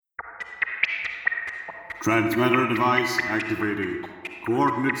Transmitter device activated.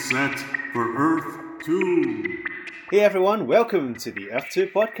 Coordinates set for Earth 2. Hey everyone, welcome to the Earth 2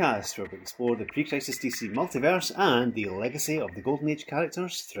 podcast, where we explore the pre-crisis DC multiverse and the legacy of the Golden Age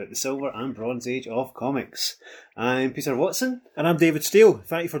characters throughout the Silver and Bronze Age of comics. I'm Peter Watson. And I'm David Steele.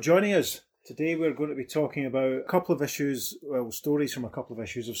 Thank you for joining us. Today we're going to be talking about a couple of issues, stories from a couple of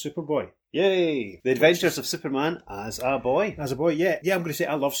issues of Superboy. Yay! The Adventures of Superman as a boy. As a boy, yeah. Yeah, I'm going to say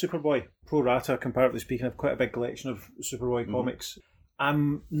I love Superboy. Pro rata, comparatively speaking, I have quite a big collection of Superboy comics.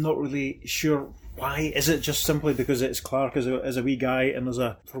 I'm not really sure why. Is it just simply because it's Clark as a wee guy and there's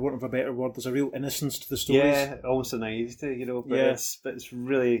a, for want of a better word, there's a real innocence to the stories? Yeah, almost a naivety, you know, but it's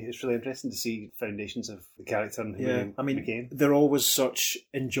really interesting to see foundations of the character and who he became. They're always such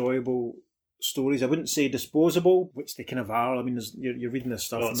enjoyable stories. I wouldn't say disposable, which they kind of are. I mean, you're reading this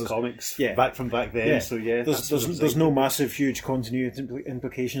stuff. Well, it's comics from back then, yeah. so yeah. There's no massive, huge continuity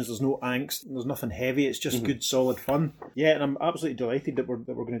implications. There's no angst. There's nothing heavy. It's just good, solid fun. Yeah, and I'm absolutely delighted that we're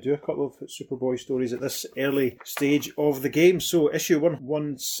going to do a couple of Superboy stories at this early stage of the game. So, issue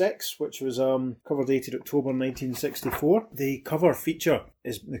 116, which was cover dated October 1964. The cover feature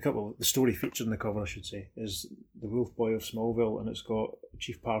is the story featured in the cover, I should say, is the Wolf Boy of Smallville, and it's got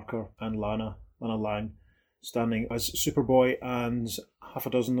Chief Parker and Lana Lang standing as Superboy, and half a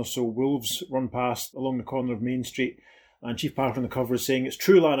dozen or so wolves run past along the corner of Main Street, and Chief Parker on the cover is saying, "It's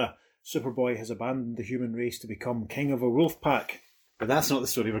true, Lana, Superboy has abandoned the human race to become king of a wolf pack." But that's not the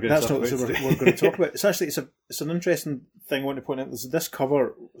story we're going to talk about. That's not the story we're going to talk about. It's actually it's an interesting thing I want to point out. This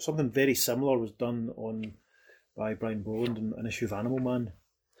cover, something very similar was done by Brian Boland in an issue of Animal Man.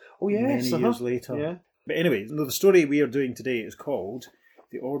 Oh yes, many years later. Yeah. But anyway, the story we are doing today is called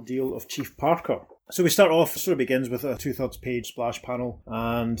The Ordeal of Chief Parker. So we start off, the story begins with a 2/3 page splash panel,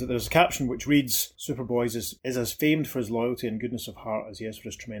 and there's a caption which reads, "Superboy is as famed for his loyalty and goodness of heart as he is for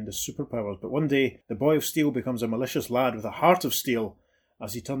his tremendous superpowers, but one day the boy of steel becomes a malicious lad with a heart of steel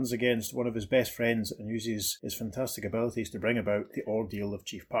as he turns against one of his best friends and uses his fantastic abilities to bring about the ordeal of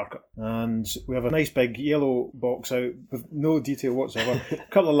Chief Parker." And we have a nice big yellow box out with no detail whatsoever,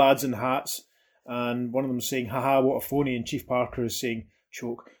 a couple of lads in hats, and one of them is saying, "Haha, what a phony," and Chief Parker is saying,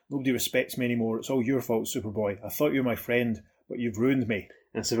 "Choke, nobody respects me anymore. It's all your fault, Superboy. I thought you were my friend, but you've ruined me."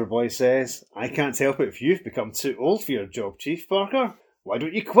 And Superboy says, "I can't help it if you've become too old for your job, Chief Parker. Why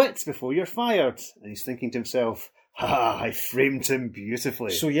don't you quit before you're fired?" And he's thinking to himself, "Ha, I framed him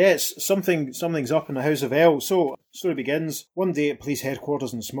beautifully." So yes, something's up in the House of L. So, story begins one day at police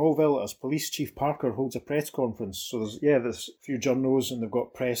headquarters in Smallville as Police Chief Parker holds a press conference. So there's a few journos and they've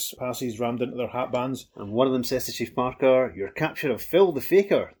got press passes rammed into their hat bands. And one of them says to Chief Parker, "Your capture of Phil the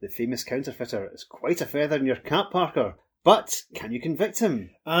Faker, the famous counterfeiter, is quite a feather in your cap, Parker. But can you convict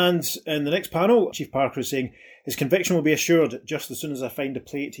him?" And in the next panel, Chief Parker is saying, "His conviction will be assured just as soon as I find a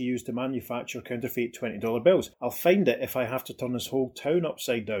plate to use to manufacture counterfeit $20 bills. I'll find it if I have to turn this whole town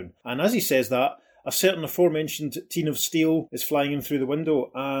upside down." And as he says that, a certain aforementioned teen of steel is flying in through the window.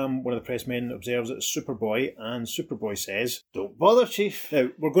 One of the pressmen observes it's Superboy, and Superboy says, "Don't bother, Chief." Now,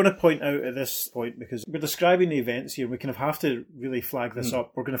 we're going to point out at this point, because we're describing the events here, we kind of have to really flag this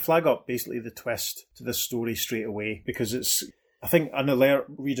up. We're going to flag up basically the twist to this story straight away, because I think an alert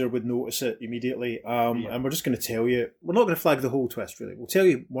reader would notice it immediately, and we're just going to tell you. We're not going to flag the whole twist, really. We'll tell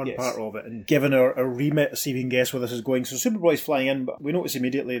you one part of it, and given our remit, see if you can guess where this is going. So Superboy's flying in, but we notice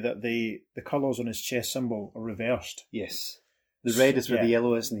immediately that the colours on his chest symbol are reversed. Yes. The red is where the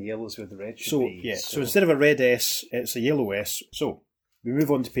yellow is, and the yellow is where the red should be. Yeah, so instead of a red S, it's a yellow S. So we move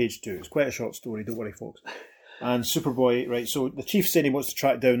on to page 2. It's quite a short story, don't worry, folks. And Superboy, right, so the chief said he wants to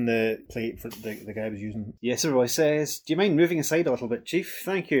track down the plate for the guy was using. Yes, Superboy says, "Do you mind moving aside a little bit, Chief?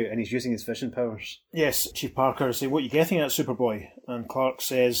 Thank you." And he's using his vision powers. Yes, Chief Parker says, "What are you getting at, Superboy?" And Clark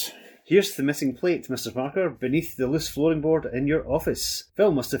says, "Here's the missing plate, Mr. Parker, beneath the loose flooring board in your office.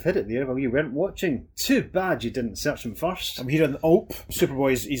 Phil must have hid it there while you weren't watching. Too bad you didn't search him first." I'm here on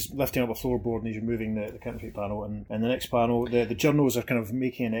Superboy he's lifting up a floorboard and he's removing the counterfeit panel. And in the next panel, the journos are kind of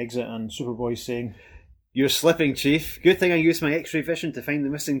making an exit, and Superboy's saying, "You're slipping, Chief. Good thing I used my X-ray vision to find the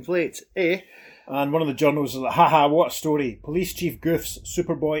missing plate, eh?" And one of the journals is like, "Haha, what a story. Police Chief goofs.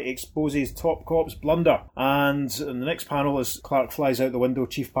 Superboy exposes top cop's blunder." And in the next panel, as Clark flies out the window,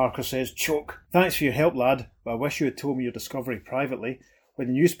 Chief Parker says, "Choke. Thanks for your help, lad, but I wish you had told me your discovery privately. When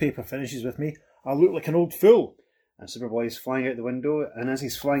the newspaper finishes with me, I'll look like an old fool." And Superboy is flying out the window, and as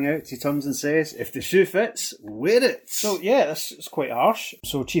he's flying out, he turns and says, "If the shoe fits, wear it." So yeah, it's quite harsh.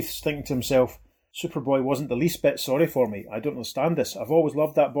 So Chief's thinking to himself, Superboy wasn't the least bit sorry for me. I don't understand this. I've always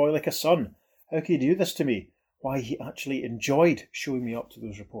loved that boy like a son. How could he do this to me? Why, he actually enjoyed showing me up to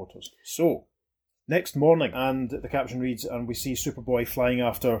those reporters. So, next morning, and the caption reads, and we see Superboy flying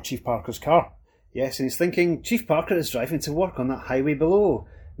after Chief Parker's car. Yes, and he's thinking, Chief Parker is driving to work on that highway below.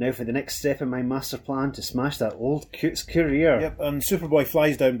 Now for the next step in my master plan to smash that old coot's career. Yep, and Superboy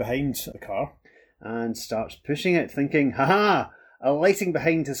flies down behind the car. And starts pushing it, thinking, ha-ha, alighting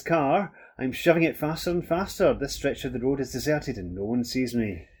behind his car, I'm shoving it faster and faster. This stretch of the road is deserted and no one sees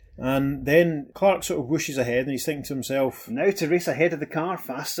me. And then Clark sort of whooshes ahead and he's thinking to himself, now to race ahead of the car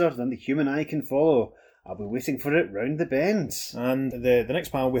faster than the human eye can follow. I'll be waiting for it round the bend. And the next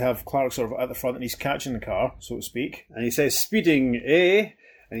panel we have Clark sort of at the front and he's catching the car, so to speak. And he says, speeding, eh?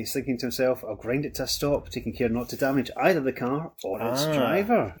 And he's thinking to himself, I'll grind it to a stop, taking care not to damage either the car or its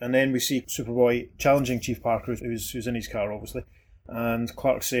driver. And then we see Superboy challenging Chief Parker, who's in his car, obviously. And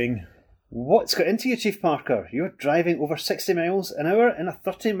Clark saying, what's got into you, Chief Parker? You're driving over 60 miles an hour in a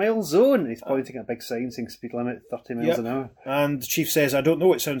 30-mile zone. And he's pointing at a big sign saying speed limit 30 miles an hour. And the Chief says, I don't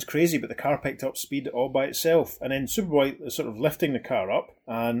know, it sounds crazy, but the car picked up speed all by itself. And then Superboy is sort of lifting the car up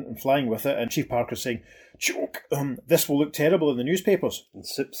and flying with it. And Chief Parker's saying, choke, this will look terrible in the newspapers. And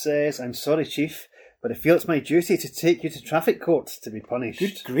Sup says, I'm sorry, Chief, but I feel it's my duty to take you to traffic court to be punished.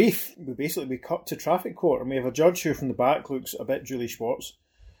 Good grief. We cut to traffic court and we have a judge who from the back looks a bit Julie Schwartz.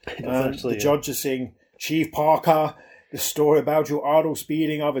 And the judge is saying, Chief Parker, the story about your auto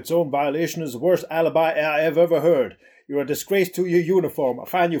speeding of its own violation is the worst alibi I have ever heard. You're a disgrace to your uniform. I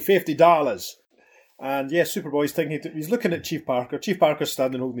fine you $50. And yes, Superboy's thinking, he's looking at Chief Parker. Chief Parker's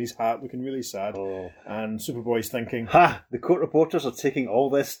standing holding his hat, looking really sad. Oh. And Superboy's thinking, ha! The court reporters are taking all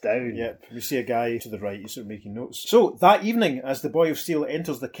this down. Yep, we see a guy to the right, he's sort of making notes. So, that evening, as the Boy of Steel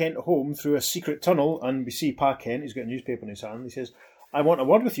enters the Kent home through a secret tunnel, and we see Pa Kent, he's got a newspaper in his hand, he says, I want a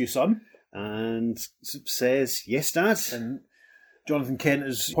word with you, son. And Sup says, yes, Dad. And Jonathan Kent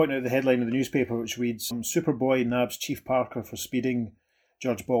is pointing out the headline of the newspaper, which reads, Superboy nabs Chief Parker for speeding.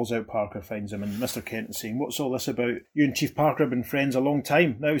 Judge balls out Parker, finds him, and Mr. Kent is saying, what's all this about? You and Chief Parker have been friends a long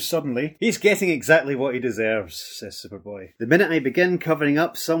time. Now suddenly... he's getting exactly what he deserves, says Superboy. The minute I begin covering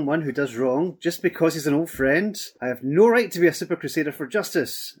up someone who does wrong, just because he's an old friend, I have no right to be a super crusader for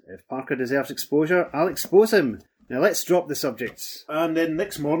justice. If Parker deserves exposure, I'll expose him. Now let's drop the subjects. And then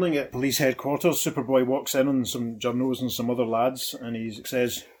next morning at police headquarters, Superboy walks in on some journos and some other lads, and he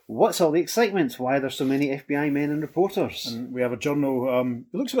says, what's all the excitement? Why are there so many FBI men and reporters? And we have a journo,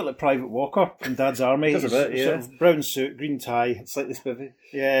 he looks a bit like Private Walker from Dad's Army. Does a bit, yeah. Sort of brown suit, green tie. Slightly spivvy.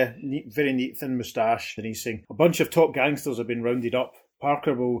 Yeah, neat, very neat, thin moustache. And he's saying, a bunch of top gangsters have been rounded up.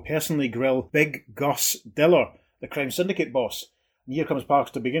 Parker will personally grill Big Gus Diller, the crime syndicate boss. And here comes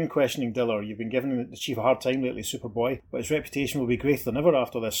Parker to begin questioning Diller. You've been giving the chief a hard time lately, Superboy, but his reputation will be greater than ever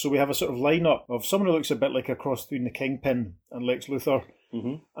after this. So we have a sort of line-up of someone who looks a bit like a cross between the Kingpin and Lex Luthor,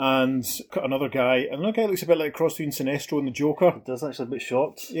 and another guy looks a bit like a cross between Sinestro and the Joker. It does actually a bit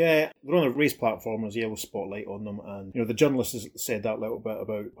short. Yeah, they're on a raised platform, there's a yellow spotlight on them, and the journalist has said that little bit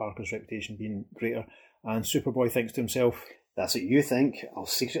about Parker's reputation being greater, and Superboy thinks to himself, that's what you think. I'll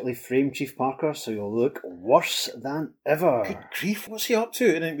secretly frame Chief Parker so you'll look worse than ever. Good grief, what's he up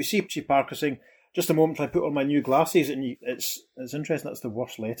to? And then we see Chief Parker saying, just a moment till I put on my new glasses, and it's interesting, that's the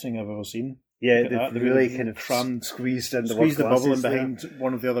worst lettering I've ever seen. Yeah, they've really kind of crammed, squeezed in the bubble in behind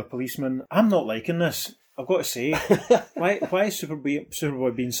one of the other policemen. I'm not liking this, I've got to say. Why is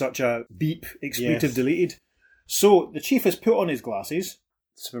Superboy being such a beep, expletive deleted? So, the Chief has put on his glasses.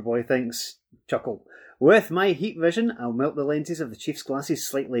 Superboy thinks, chuckle. With my heat vision, I'll melt the lenses of the Chief's glasses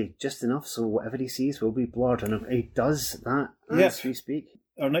slightly, just enough so whatever he sees will be blurred. And he does that as we speak.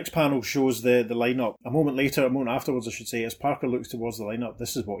 Our next panel shows the lineup. A moment afterwards, I should say, as Parker looks towards the lineup,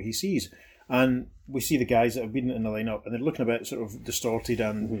 this is what he sees. And we see the guys that have been in the lineup, and they're looking a bit sort of distorted,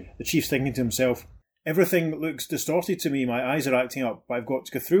 and the Chief's thinking to himself, everything looks distorted to me, my eyes are acting up, but I've got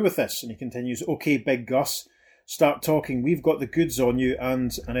to go through with this. And he continues, okay, Big Gus, start talking, we've got the goods on you.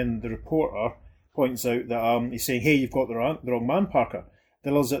 And then the reporter points out that he's saying, hey, you've got the wrong man, Parker.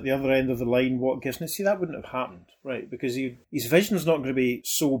 Diller's at the other end of the line, what gives? Now, see, that wouldn't have happened, right? Because his vision's not going to be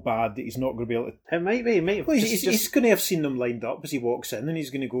so bad that he's not going to be able to... It might be, Well, he's going to have seen them lined up as he walks in, and he's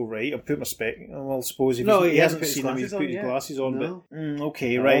going to go, right, I'll put my spec... Well, I suppose if he hasn't seen them, he's put his glasses on, but...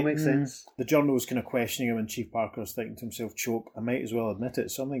 okay, that right. all makes sense. The journal's kind of questioning him, and Chief Parker's thinking to himself, choke, I might as well admit it,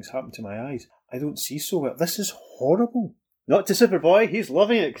 something's happened to my eyes. I don't see so well. This is horrible. Not to Superboy, he's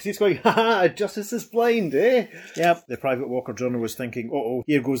loving it, because he's going, ha, justice is blind, eh? Yep, the Private Walker journal was thinking,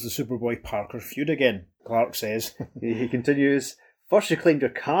 here goes the Superboy Parker feud again, Clark says. He continues, first you claimed your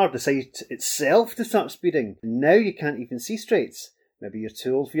car decided itself to start speeding, now you can't even see straight. Maybe you're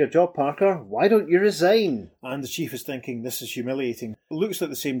too old for your job, Parker. Why don't you resign? And the chief is thinking, this is humiliating. It looks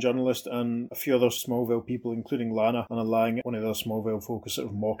like the same journalist and a few other Smallville people, including Lana, and allowing one of the other Smallville folk is sort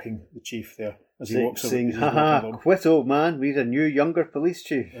of mocking the chief there as he walks over. Saying, haha, quit old man, we need a new, younger police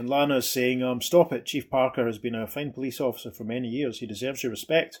chief. And Lana is saying, stop it, Chief Parker has been a fine police officer for many years. He deserves your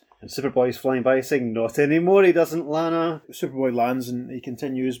respect. And Superboy's flying by saying, not anymore, he doesn't, Lana. Superboy lands and he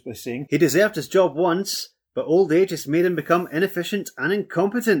continues by saying, he deserved his job once, but old age has made him become inefficient and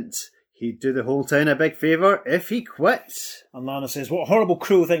incompetent. He'd do the whole town a big favour if he quit. And Lana says, what a horrible,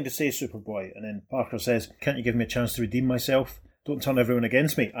 cruel thing to say, Superboy. And then Parker says, can't you give me a chance to redeem myself? Don't turn everyone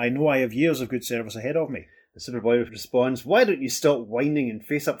against me. I know I have years of good service ahead of me. The Superboy responds, why don't you stop whining and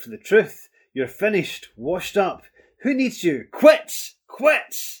face up to the truth? You're finished, washed up. Who needs you? Quit!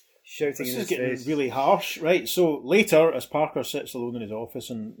 Quit! Shouting this in is his getting face. really harsh, right? So later, as Parker sits alone in his office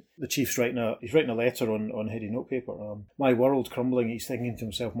and the chief's writing a letter on heady notepaper. My world crumbling, he's thinking to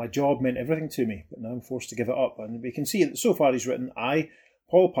himself, my job meant everything to me, but now I'm forced to give it up. And we can see that so far he's written, I,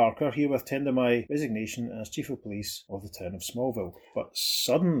 Paul Parker, herewith tender my resignation as Chief of Police of the town of Smallville. But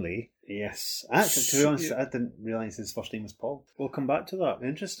suddenly... Yes. Actually, to be honest, I didn't realise his first name was Paul. We'll come back to that.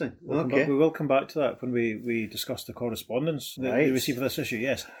 Interesting. We will come back to that when we discuss the correspondence that we received for this issue,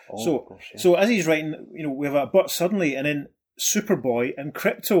 yes. Oh, of course, yeah. So as he's writing, we have a but suddenly, and then Superboy and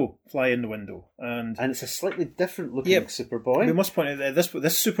Crypto fly in the window. And it's a slightly different looking Superboy. We must point out that this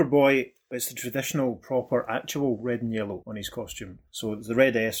Superboy, it's the traditional, proper, actual red and yellow on his costume. So it's the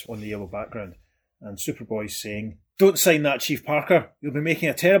red S on the yellow background. And Superboy's saying, don't sign that, Chief Parker. You'll be making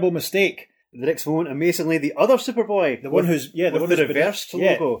a terrible mistake. The next moment, amazingly, the other Superboy, the one who's the reversed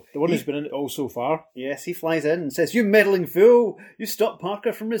logo, the one who's been in it all so far. Yes, he flies in and says, "You meddling fool! You stopped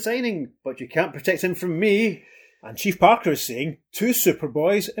Parker from resigning, but you can't protect him from me." And Chief Parker is saying, "Two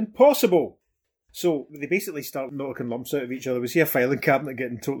Superboys, impossible." So they basically start knocking lumps out of each other. We see a filing cabinet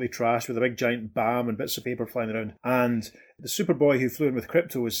getting totally trashed with a big giant BAM and bits of paper flying around. And the Superboy who flew in with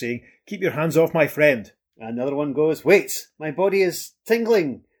Crypto is saying, "Keep your hands off my friend." And the other one goes, "Wait, my body is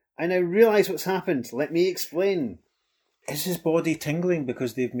tingling. I now realise what's happened. Let me explain." Is his body tingling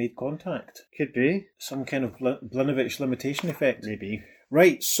because they've made contact? Could be. Some kind of Blinovich limitation effect. Maybe.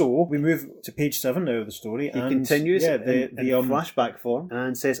 Right, so we move to page 7 now of the story. He continues in flashback form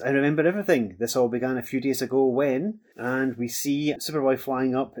and says, "I remember everything. This all began a few days ago when..." And we see Superboy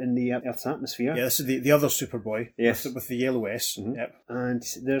flying up in the Earth's atmosphere. Yeah, this is the other Superboy. Yes. With the yellow S. Mm-hmm. Yep. And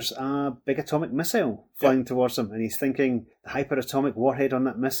there's a big atomic missile flying towards him. And he's thinking, the hyperatomic warhead on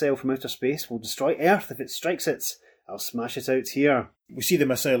that missile from outer space will destroy Earth if it strikes it. I'll smash it out here. We see the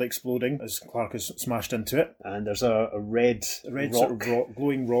missile exploding as Clark is smashed into it. And there's a red rock, sort of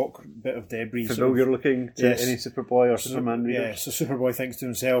glowing rock, bit of debris. Familiar looking to any Superboy or Superman reader. Yeah, so Superboy thinks to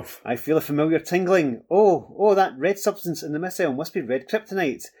himself, "I feel a familiar tingling. Oh, that red substance in the missile must be red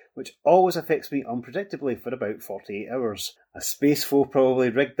kryptonite, which always affects me unpredictably for about 48 hours. A space foe probably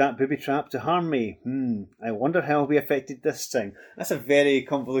rigged that booby trap to harm me. I wonder how I'll be affected this time." That's a very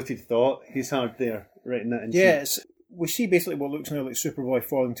convoluted thought. He's hard there, writing that in. Yes. We see basically what looks now like Superboy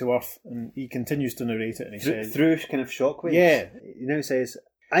falling to Earth, and he continues to narrate it, and he says... Through kind of shockwaves. Yeah. He now says,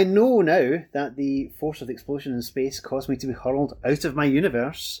 "I know now that the force of the explosion in space caused me to be hurled out of my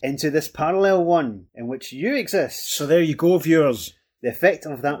universe into this parallel one, in which you exist. So there you go, viewers. The effect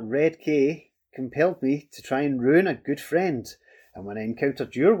of that red K compelled me to try and ruin a good friend. And when I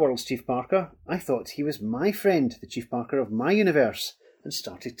encountered your world's Chief Parker, I thought he was my friend, the Chief Parker of my universe, and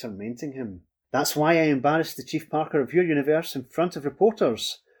started tormenting him. That's why I embarrassed the Chief Parker of your universe in front of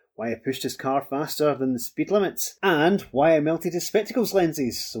reporters, why I pushed his car faster than the speed limit, and why I melted his spectacles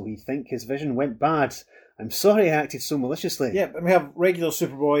lenses so he'd think his vision went bad. I'm sorry I acted so maliciously." Yeah, and we have regular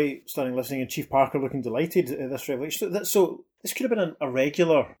Superboy standing listening and Chief Parker looking delighted at this revelation. So this could have been a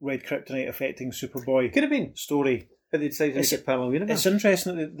regular red kryptonite affecting Superboy. Could have been. Story. But they decided to make a parallel universe. It's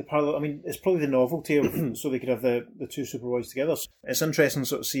interesting that the parallel... I mean, it's probably the novelty of... so they could have the two Superboys together. It's interesting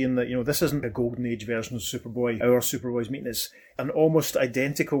sort of seeing that, this isn't a Golden Age version of Superboy. Our Superboy's meeting is an almost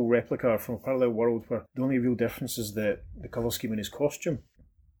identical replica from a parallel world where the only real difference is the colour scheme in his costume.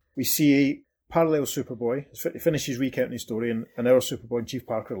 We see parallel Superboy. He finishes recounting his story, and our Superboy and Chief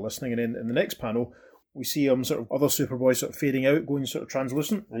Parker are listening. And then in the next panel... we see sort of other Superboys sort of fading out, going sort of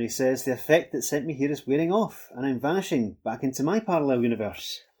translucent. And he says, "The effect that sent me here is wearing off, and I'm vanishing back into my parallel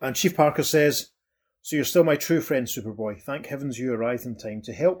universe." And Chief Parker says, "So you're still my true friend, Superboy. Thank heavens you arrived in time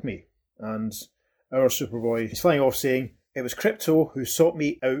to help me." And our Superboy is flying off saying, "It was Crypto who sought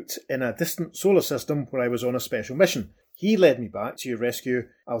me out in a distant solar system where I was on a special mission. He led me back to your rescue.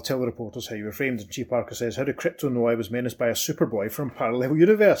 I'll tell the reporters how you were framed." And Chief Parker says, "How did Crypto know I was menaced by a Superboy from parallel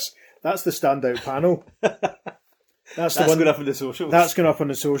universe?" That's the standout panel. That's going up on the socials. That's going up on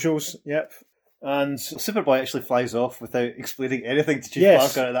the socials, yep. And Superboy actually flies off without explaining anything to Chief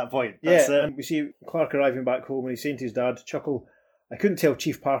Parker at that point. That's it. And we see Clark arriving back home and he's saying to his dad, Chuckle, I couldn't tell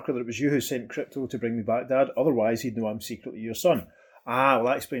Chief Parker that it was you who sent Crypto to bring me back, Dad. Otherwise, he'd know I'm secretly your son. Well,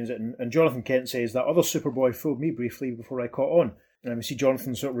 that explains it. And Jonathan Kent says, that other Superboy fooled me briefly before I caught on. And we see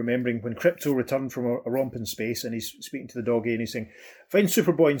Jonathan sort of remembering when Crypto returned from a romp in space and he's speaking to the doggy and he's saying, find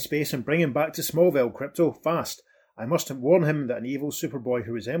Superboy in space and bring him back to Smallville, Crypto, fast. I must warn him that an evil Superboy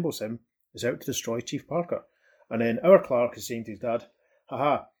who resembles him is out to destroy Chief Parker. And then our Clark is saying to his dad,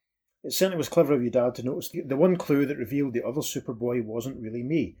 haha, it certainly was clever of you, Dad, to notice the one clue that revealed the other Superboy wasn't really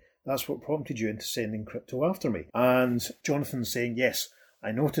me. That's what prompted you into sending Crypto after me. And Jonathan's saying, yes,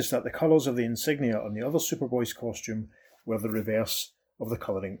 I noticed that the colours of the insignia on the other Superboy's costume were the reverse of the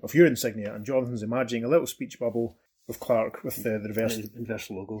colouring of your insignia. And Jonathan's imagining a little speech bubble with Clark with the reverse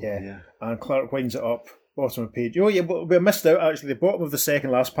logo. Yeah. And Clark winds it up. Bottom of page. Oh yeah, but we missed out actually. The bottom of the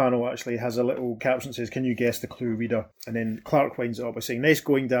second last panel actually has a little caption that says, can you guess the clue, reader? And then Clark winds it up by saying, nice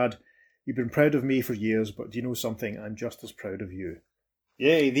going, Dad. You've been proud of me for years, but do you know something? I'm just as proud of you.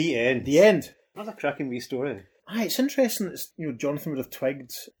 Yay, the end. The end. That's a cracking wee story. It's interesting that Jonathan would have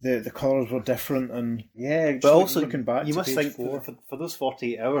twigged the colours were different and but also looking back you to must page think 4. for those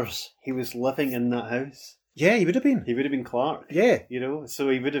 48 hours he was living in that house. Yeah, he would have been. He would have been Clark. Yeah. So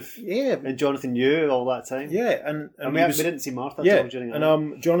he would have... Yeah. And Jonathan knew all that time. Yeah, and we didn't see Martha during it.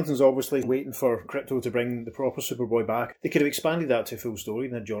 And Jonathan's obviously waiting for Crypto to bring the proper Superboy back. They could have expanded that to a full story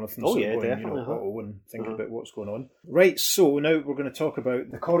and had Jonathan definitely. and thinking about what's going on. Right, so now we're going to talk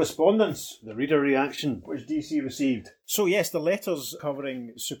about the correspondence, the reader reaction, which DC received. So yes, the letters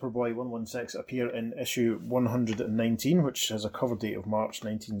covering Superboy 116 appear in issue 119, which has a cover date of March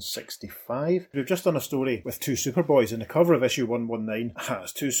 1965. We've just done a story with two Superboys, and the cover of issue 119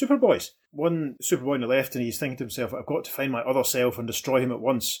 has two Superboys. One Superboy on the left, and he's thinking to himself, I've got to find my other self and destroy him at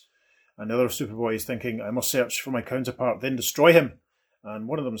once. And the other Superboy is thinking, I must search for my counterpart, then destroy him. And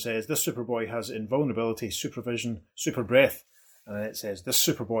one of them says, this Superboy has invulnerability, supervision, super breath. And then it says, this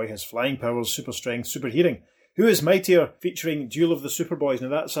Superboy has flying powers, super strength, super hearing. Who is mightier? Featuring Duel of the Superboys. Now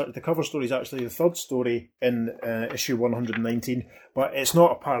that's the cover story is actually the third story in issue 119, but it's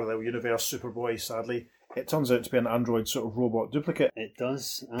not a parallel universe Superboy, sadly. It turns out to be an android sort of robot duplicate. It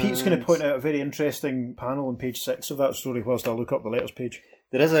does. Pete's going to point out a very interesting panel on page 6 of that story whilst I look up the letters page.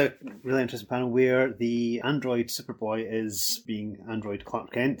 There is a really interesting panel where the android Superboy is being android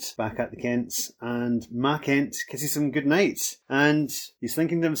Clark Kent back at the Kents, and Ma Kent kisses him goodnight. And he's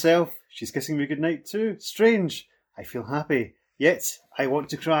thinking to himself, she's kissing me goodnight too. Strange. I feel happy. Yet I want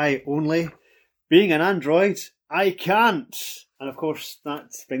to cry. Only being an android, I can't. And of course, that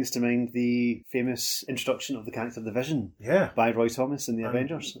brings to mind the famous introduction of the character The Vision by Roy Thomas in the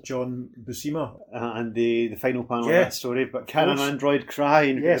Avengers. John Buscema. And the final panel of that story. But can an android cry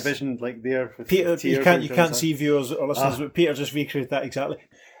and get The Vision like there? With Peter, you can't see viewers or listeners, but Peter just recreated that exactly.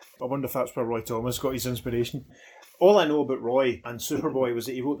 I wonder if that's where Roy Thomas got his inspiration. All I know about Roy and Superboy was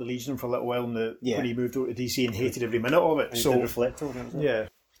that he wrote the Legion for a little while when he moved over to DC and hated every minute of it. So reflect on it. Yeah.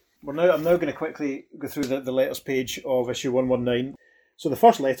 I'm now going to quickly go through the letters page of issue 119. So the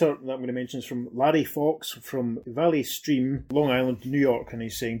first letter that I'm going to mention is from Larry Fox from Valley Stream, Long Island, New York, and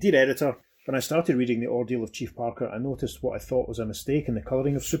he's saying, Dear Editor, when I started reading The Ordeal of Chief Parker, I noticed what I thought was a mistake in the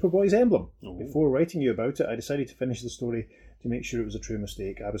colouring of Superboy's emblem. Before writing you about it, I decided to finish the story to make sure it was a true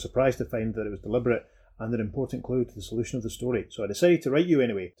mistake. I was surprised to find that it was deliberate and an important clue to the solution of the story. So I decided to write you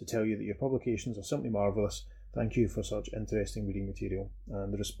anyway, to tell you that your publications are simply marvellous. Thank you for such interesting reading material.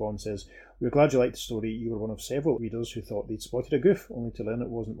 And the response is, we're glad you liked the story. You were one of several readers who thought they'd spotted a goof, only to learn it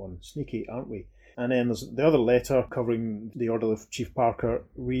wasn't one. Sneaky, aren't we? And then there's the other letter covering the Order of Chief Parker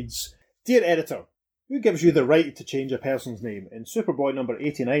reads, Dear Editor, who gives you the right to change a person's name? In Superboy number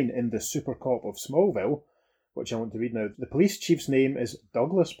 89 in the Super Cop of Smallville, which I want to read now, the police chief's name is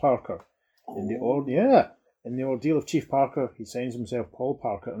Douglas Parker. In the Ordeal of Chief Parker, he signs himself Paul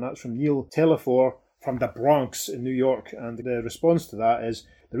Parker, and that's from Neil Telefore from the Bronx in New York. And the response to that is,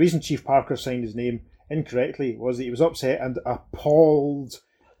 the reason Chief Parker signed his name incorrectly was that he was upset and appalled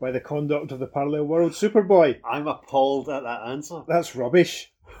by the conduct of the parallel world Superboy. I'm appalled at that answer. That's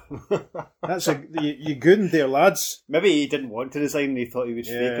rubbish. That's you gooned there, lads. Maybe he didn't want to resign and he thought he would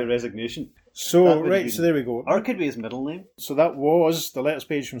fake a resignation. So there we go. Or it could be his middle name. So that was the letters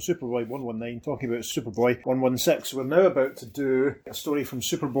page from Superboy 119 talking about Superboy 116. We're now about to do a story from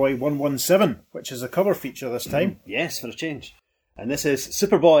Superboy 117, which is a cover feature this time. Yes, for a change. And this is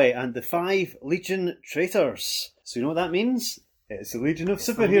Superboy and the 5 Legion Traitors. So you know what that means? It's the Legion of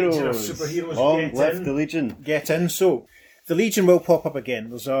Superheroes. Legion of Superheroes. Long live the Legion. Get in. So The Legion will pop up again.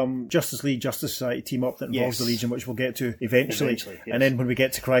 There's Justice League, Justice Society team up that involves the Legion, which we'll get to eventually. Yes. And then when we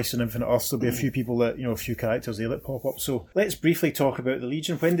get to Crisis on Infinite Earths, there'll be a few people that, a few characters there that pop up. So let's briefly talk about the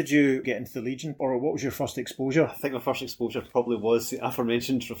Legion. When did you get into the Legion, or what was your first exposure? I think my first exposure probably was the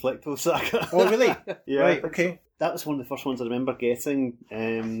aforementioned Reflecto saga. Oh, really? Yeah. Right, okay. That was one of the first ones I remember getting,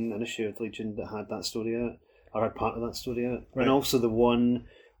 an issue of Legion that had that story in it, or had part of that story in it. Right. And also the one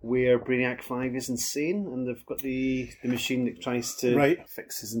where Brainiac 5 is insane and they've got the machine that tries to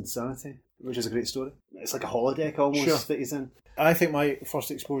fix his insanity, which is a great story. It's like a holodeck almost that he's in. I think my first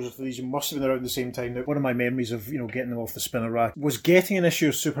exposure to the Legion must have been around the same time. Now, one of my memories of getting them off the spinner rack was getting an issue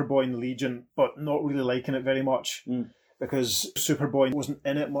of Superboy in the Legion, but not really liking it very much. Because Superboy wasn't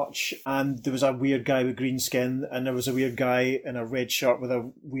in it much, and there was a weird guy with green skin, and there was a weird guy in a red shirt with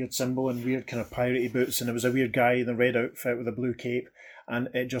a weird symbol and weird kind of piratey boots, and there was a weird guy in a red outfit with a blue cape, and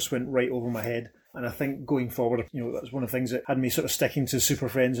it just went right over my head. And I think going forward, that's one of the things that had me sort of sticking to Super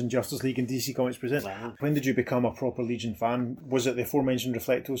Friends and Justice League and DC Comics Presents. Wow. When did you become a proper Legion fan? Was it the aforementioned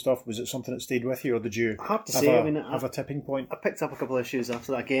Reflecto stuff? Was it something that stayed with you, or did you have a tipping point? I picked up a couple of issues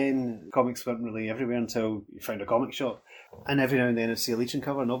after that. Again, comics weren't really everywhere until you found a comic shop. And every now and then I'd see a Legion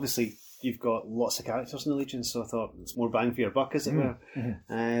cover, and obviously you've got lots of characters in the Legion, so I thought it's more bang for your buck, as it were.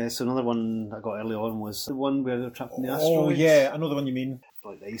 So another one I got early on was the one where they're trapped in the asteroids. Oh yeah, I know the one you mean.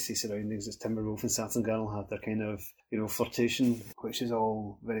 Like the icy surroundings, as Timberwolf and Saturn Girl have their kind of, flirtation, which is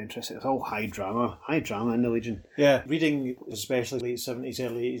all very interesting. It's all high drama in the Legion. Yeah, reading especially late 70s,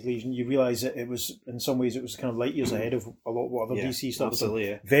 early 80s Legion, you realise that it was, in some ways, it was kind of light years ahead of a lot of what other DC stuff was.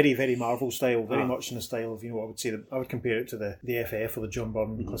 Absolutely, Very, very Marvel style, very much in the style of, what I would say, I would compare it to the FF or the John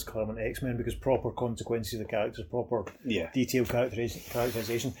Byrne, Chris Claremont X-Men, because proper consequences of the characters, proper detailed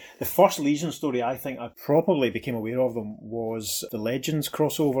characterisation. The first Legion story I think I probably became aware of them was the Legends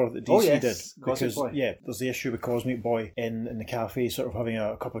crossover that DC did. Because there's the issue with Cosmic Boy in the cafe sort of having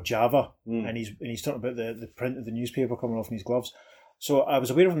a cup of Java, and he's talking about the print of the newspaper coming off in his gloves. So I was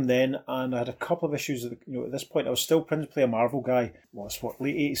aware of him then, and I had a couple of issues that, at this point I was still principally a Marvel guy.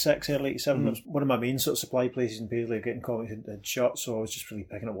 Late 86, early 87. It was one of my main sort of supply places in Paisley, getting comics had shut, so I was just really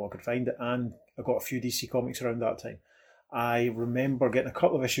picking up what I could find, and I got a few DC comics around that time. I remember getting a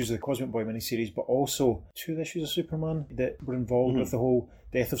couple of issues of the Cosmic Boy miniseries, but also 2 issues of Superman that were involved with the whole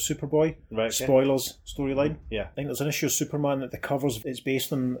death of Superboy. Spoilers storyline. Yeah. I think there's an issue of Superman that the covers, it's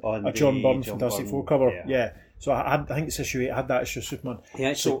based on a John Byrne Fantastic Four cover. Yeah. So I think it's issue 8. I had that issue of Superman. He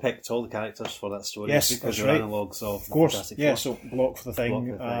actually picked all the characters for that story. Yes, because that's right. analogues of course, yeah. So Block for the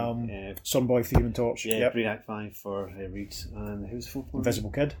Thing, Sunboy for the Human Torch. Yeah, Brainiac 5 for Reed, and who's the fourth one?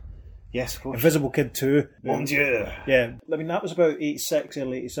 Invisible Kid. Yes, of course. Invisible Kid 2. Mon Dieu. Yeah. I mean, that was about 86,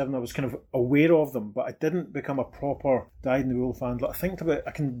 early 87. I was kind of aware of them, but I didn't become a proper dyed-in-the-wool fan.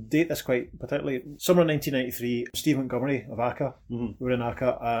 I can date this quite particularly. Summer 1993, Steve Montgomery of ACA. We were in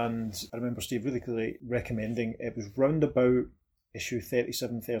ACA, and I remember Steve really clearly recommending, it was round about issue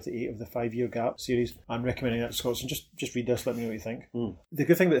 37, 38 of the 5-Year Gap series. I'm recommending that to Scots, and just read this, let me know what you think. The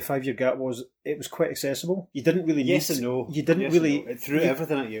good thing about the 5-Year Gap was it was quite accessible. You didn't really Yes and no. You didn't really... It threw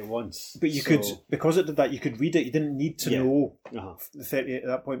everything at you at once. But you could, because it did that, you could read it. You didn't need to know the 30, at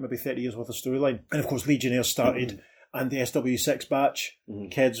that point, maybe 30 years worth of storyline. And of course, Legionnaires started, and the SW6 batch,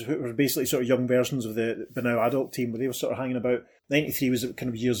 kids who were basically sort of young versions of the now adult team, where they were sort of hanging about. 93 was kind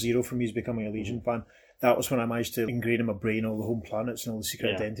of year zero for me as becoming a Legion fan. That was when I managed to ingrain in my brain all the home planets and all the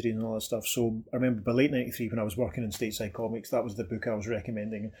secret identities and all that stuff. So I remember by late 93, when I was working in Stateside Comics, that was the book I was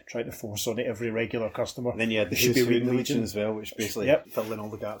recommending and trying to force on every regular customer. And then you had the Who's Who in the Legion as well, which basically filled in all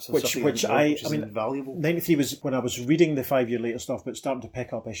the gaps. Which I mean, invaluable. 93 was when I was reading the 5 year later stuff, but starting to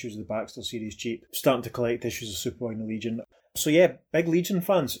pick up issues of the Baxter series cheap, starting to collect issues of Superboy and the Legion. So yeah, big Legion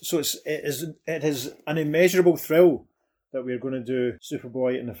fans. So it is an immeasurable thrill that we're going to do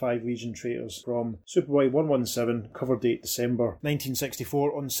Superboy and the 5 Legion Traitors from Superboy 117, cover date December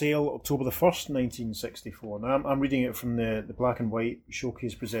 1964, on sale October the 1st, 1964. Now I'm reading it from the Black and White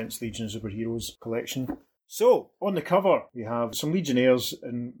Showcase Presents Legion of Superheroes collection. So, on the cover, we have some Legionnaires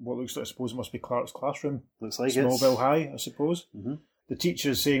in what looks like, I suppose it must be Clark's classroom. Looks like Smallville High, I suppose. The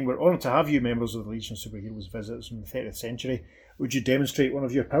teacher is saying, "We're honoured to have you, members of the Legion of Superheroes, visit us from the 30th century. Would you demonstrate one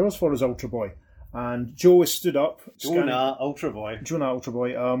of your powers for us, Ultra Boy?" And Joe has stood up. Jonah Ultra Boy,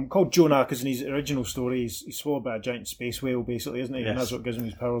 called Jonah because in his original story he's swallowed by a giant space whale, basically, isn't he? Yes. And that's what gives him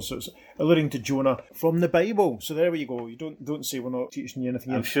his powers. So it's alluding to Jonah from the Bible. So there you go. You don't say we're not teaching you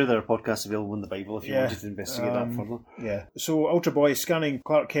anything. I'm sure there are podcasts available in the Bible if you wanted to investigate that further. Yeah. So Ultra Boy is scanning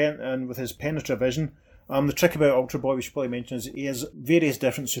Clark Kent, and with his penetra vision, The trick about Ultra Boy, we should probably mention, is he has various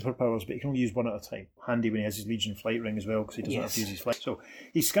different superpowers, but he can only use one at a time. Handy when he has his Legion flight ring as well, because he doesn't have to use his flight. So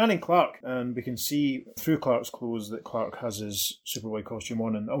he's scanning Clark, and we can see through Clark's clothes that Clark has his Superboy costume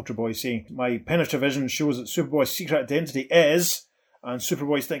on, and Ultra Boy saying, "My penetrative vision shows that Superboy's secret identity is..." And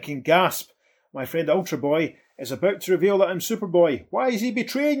Superboy's thinking, "Gasp! My friend Ultra Boy is about to reveal that I'm Superboy. Why is he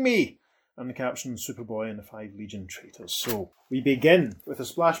betraying me?" And the caption, Superboy and the 5 Legion traitors. So we begin with a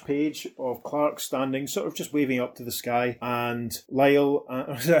splash page of Clark standing, sort of just waving up to the sky, and Lyle,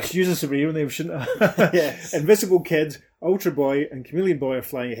 I should use a superhero name, shouldn't I? Yes. Invisible Kid, Ultra Boy and Chameleon Boy are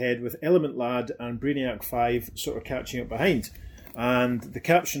flying ahead, with Element Lad and Brainiac 5 sort of catching up behind. And the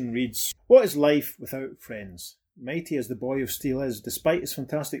caption reads, "What is life without friends? Mighty as the Boy of Steel is, despite his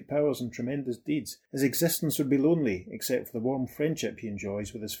fantastic powers and tremendous deeds, his existence would be lonely, except for the warm friendship he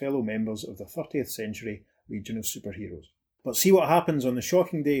enjoys with his fellow members of the 30th Century Legion of Superheroes." But see what happens on the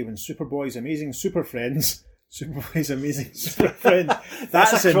shocking day when Superboy's amazing super friends... Superboy's amazing super friends...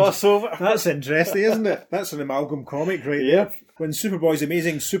 That's a crossover. That's interesting, isn't it? That's an amalgam comic right there. When Superboy's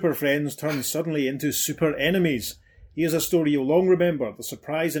amazing super friends turn suddenly into super enemies. Here's a story you'll long remember, the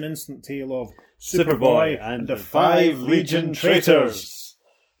surprise and instant tale of Superboy and the 5 Legion traitors.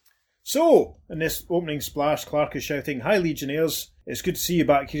 So, in this opening splash, Clark is shouting, "Hi Legionnaires, it's good to see you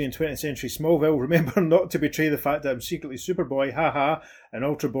back here in 20th Century Smallville. Remember not to betray the fact that I'm secretly Superboy, haha." And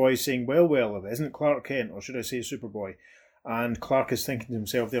Ultra Boy is saying, well, if it isn't Clark Kent, or should I say Superboy. And Clark is thinking to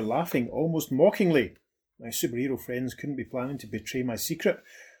himself, they're laughing almost mockingly. My superhero friends couldn't be planning to betray my secret.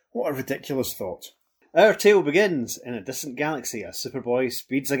 What a ridiculous thought. Our tale begins in a distant galaxy as Superboy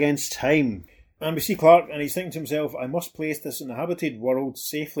speeds against time. And we see Clark, and he's thinking to himself, I must place this inhabited world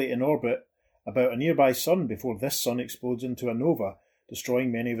safely in orbit about a nearby sun before this sun explodes into a nova,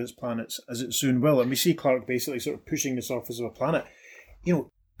 destroying many of its planets, as it soon will. And we see Clark basically sort of pushing the surface of a planet. You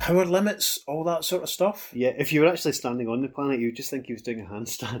know, power limits, all that sort of stuff. Yeah, if you were actually standing on the planet, you would just think he was doing a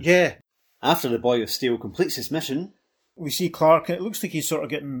handstand. Yeah. After the Boy of Steel completes his mission, we see Clark, and it looks like he's sort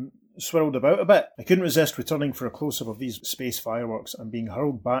of getting swirled about a bit. I couldn't resist returning for a close-up of these space fireworks and being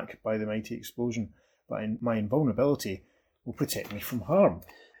hurled back by the mighty explosion, but my invulnerability will protect me from harm.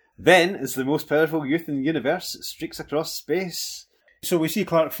 Then, as the most powerful youth in the universe, streaks across space. So we see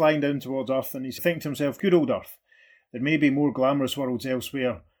Clark flying down towards Earth, and he's thinking to himself, good old Earth. There may be more glamorous worlds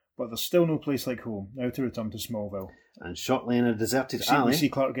elsewhere, but there's still no place like home. Now to return to Smallville. And shortly in a deserted alley, we see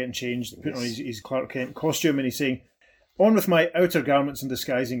Clark getting changed, putting on his Clark Kent costume, and he's saying, on with my outer garments and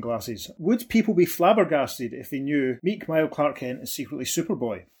disguising glasses. Would people be flabbergasted if they knew meek mild Clark Kent is secretly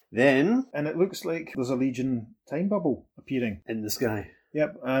Superboy? Then, and it looks like there's a Legion time bubble appearing in the sky.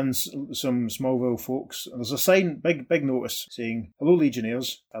 Yep, and some Smallville folks. And there's a sign, big notice, saying, "Hello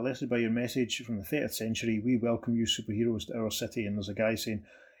Legionnaires, elected by your message from the 30th century, we welcome you superheroes to our city." And there's a guy saying,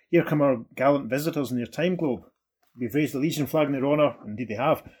 "Here come our gallant visitors in your time globe. We've raised the Legion flag in their honour." Indeed they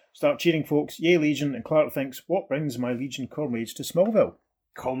have. Start cheering, folks. Yay, Legion. And Clark thinks, what brings my Legion comrades to Smallville?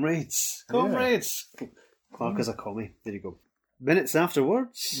 Comrades. Yeah. Clark is a commie. There you go. Minutes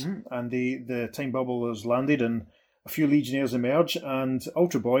afterwards. And the time bubble has landed and a few Legionnaires emerge, and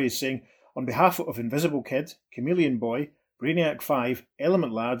Ultra Boy is saying, on behalf of Invisible Kid, Chameleon Boy, Brainiac 5,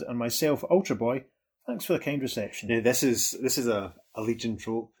 Element Lad, and myself, Ultra Boy, thanks for the kind reception. Now, this is a Legion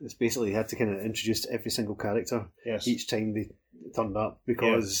trope. It's basically had to kind of introduce every single character each time they turned up,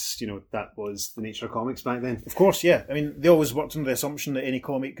 because that was the nature of comics back then. Of course, yeah. I mean, they always worked under the assumption that any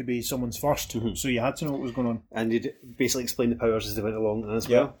comic could be someone's first, so you had to know what was going on. And you'd basically explain the powers as they went along as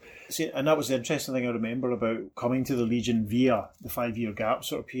well. See, and that was the interesting thing I remember about coming to the Legion via the 5-year gap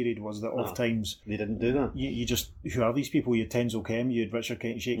sort of period, was that oft times they didn't do that. You just, who are these people? You had Tenzo Kem, you had Richard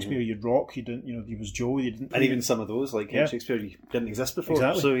Kent Shakespeare, you had Rock, you didn't, you was Joe, you didn't, and even some of those like Kent Shakespeare didn't exist before.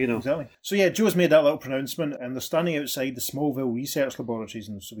 Exactly. Exactly. So yeah, Joe's made that little pronouncement, and they're standing outside the Smallville Research Laboratories,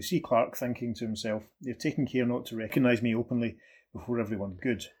 and so we see Clark thinking to himself, they've taken care not to recognise me openly before everyone.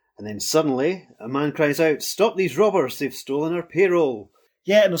 Good. And then suddenly, a man cries out, "Stop these robbers, they've stolen our payroll."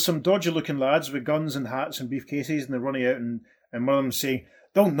 Yeah, and there's some dodgy-looking lads with guns and hats and briefcases, and they're running out, and one of them's saying,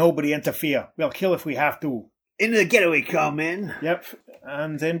 "Don't nobody interfere, we'll kill if we have to. Into the getaway car, men." Yep,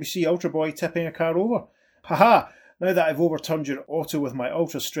 and then we see Ultra Boy tipping a car over. Haha, now that I've overturned your auto with my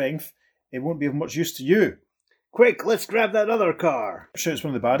ultra strength, it won't be of much use to you. Quick, let's grab that other car. Shouts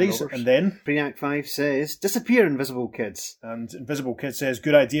one of the baddies, and then Brainiac 5 says, "Disappear, Invisible Kids." And Invisible Kid says,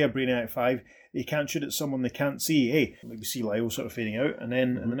 "Good idea, Brainiac 5. They can't shoot at someone they can't see." Hey, we see Lyle sort of fading out, and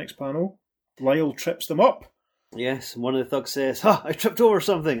then in the next panel, Lyle trips them up. Yes, and one of the thugs says, I tripped over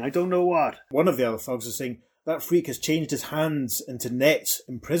something, I don't know what. One of the other thugs is saying, "That freak has changed his hands into nets,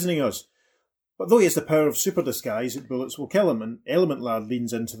 imprisoning us." But though he has the power of super disguise, bullets will kill him, and Element Lad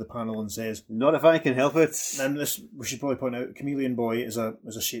leans into the panel and says, "Not if I can help it." And this, we should probably point out, Chameleon Boy is a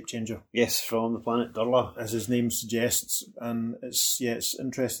shape changer. Yes, from the planet Durla. As his name suggests, and it's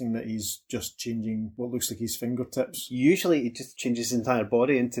interesting that he's just changing what looks like his fingertips. Usually he just changes his entire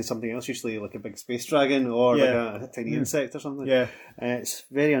body into something else, usually like a big space dragon or like a tiny insect or something. Yeah. It's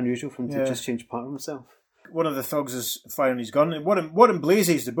very unusual for him to just change part of himself. One of the thugs is firing his gun, and what in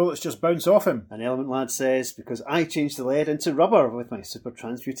blazes, the bullets just bounce off him. An Element Lad says, "Because I changed the lead into rubber with my super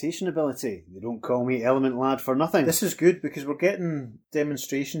transmutation ability. They don't call me Element Lad for nothing." This is good because we're getting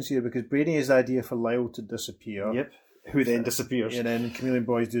demonstrations here, because Brainy has the idea for Lyle to disappear. Yep. Who then disappears. And then Chameleon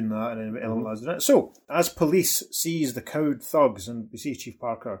Boy's doing that, and then Element Lad's doing it. So, as police sees the cowed thugs, and we see Chief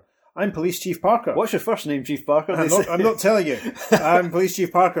Parker, "I'm Police Chief Parker." What's your first name, Chief Parker? I'm not telling you. "I'm Police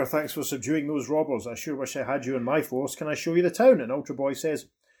Chief Parker. Thanks for subduing those robbers. I sure wish I had you in my force. Can I show you the town?" And Ultra Boy says,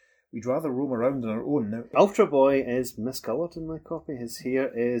 "We'd rather roam around on our own now." Ultra Boy is miscoloured in my copy. His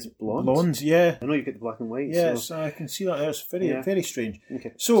hair is blonde. Blonde, yeah. I know you get the black and white. Yes, so. I can see that. It's very strange.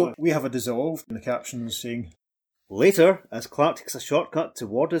 Okay. So, we have a dissolve in the captions saying, Later, as Clark takes a shortcut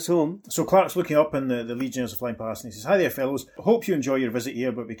toward his home. So Clark's looking up and the Legionnaires are flying past, and he says, "Hi there, fellows. Hope you enjoy your visit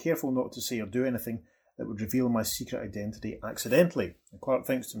here, but be careful not to say or do anything that would reveal my secret identity accidentally." And Clark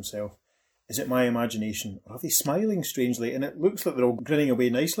thinks to himself, "Is it my imagination, or are they smiling strangely?" And it looks like they're all grinning away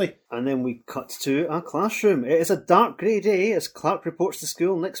nicely. And then we cut to a classroom. It is a dark grey day as Clark reports to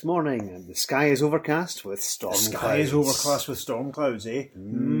school next morning, and the sky is overcast with storm clouds. The sky is overcast with storm clouds, eh?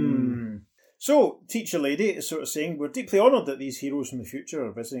 So, teacher lady is sort of saying, "We're deeply honoured that these heroes from the future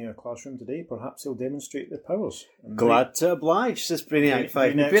are visiting our classroom today. Perhaps they'll demonstrate their powers." And Glad to oblige, says Brainiac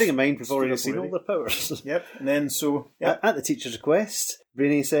 5. Bearing in mind we've already seen all their powers. Yep, and then At the teacher's request,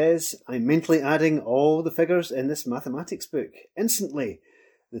 Brainy says, "I'm mentally adding all the figures in this mathematics book instantly.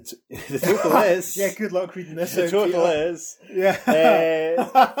 The total is..." Yeah, good luck reading this. The total is...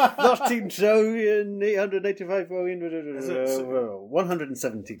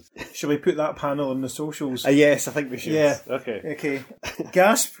 13,895,117. Shall we put that panel on the socials? Yes, I think we should. Yeah. Okay.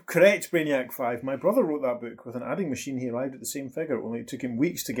 Gasp, correct, Brainiac 5. My brother wrote that book with an adding machine. He arrived at the same figure, only it took him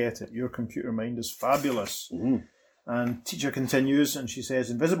weeks to get it. Your computer mind is fabulous. And teacher continues, and she says,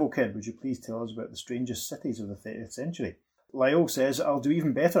 "Invisible Kid, would you please tell us about the strangest cities of the 30th century? Lyle says, "I'll do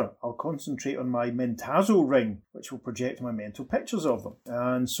even better. I'll concentrate on my Mentazo ring, which will project my mental pictures of them."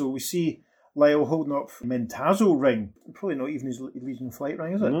 And so we see Lyle holding up Mentazo ring. Probably not even his Legion flight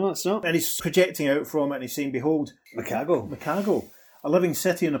ring, is it? No, it's not. And he's projecting out from it, and he's saying, "Behold, Mikago, a living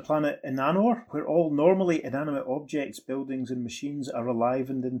city on the planet Inanor, where all normally inanimate objects, buildings and machines are alive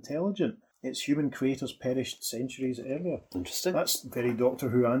and intelligent. Its human creators perished centuries earlier." Interesting. That's very Doctor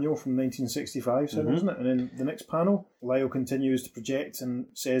Who annual from 1965, isn't it? And then the next panel, Lyle continues to project and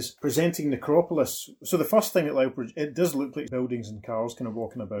says, "Presenting Necropolis." So the first thing that Lyle it does look like buildings and cars kind of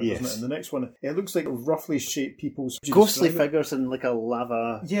walking about, doesn't it? And the next one, it looks like roughly shaped people's... Ghostly figures in like a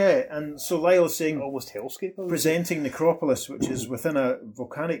lava... Yeah, and so Lyle is saying... Almost hellscape. Presenting Necropolis, which is within a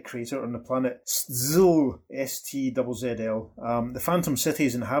volcanic crater on the planet Stzl, STZZL. The Phantom City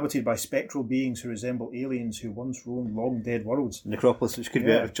is inhabited by spectral beings who resemble aliens who once roamed long-dead worlds. Necropolis, which could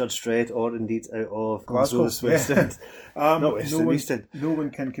be out of Judge Dredd or indeed out of Glasgow's West End. No one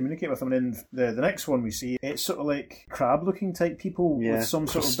can communicate with them. And then the next one we see, it's sort of like crab-looking type people with some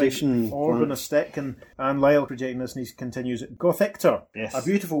sort of big orb and a stick. And Lyle projecting this, and he continues, "Gothictor, a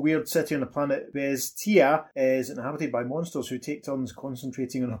beautiful weird city on the planet Bestia, is inhabited by monsters who take turns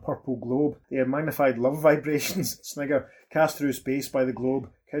concentrating on a purple globe. They are magnified love vibrations, snigger, cast through space by the globe,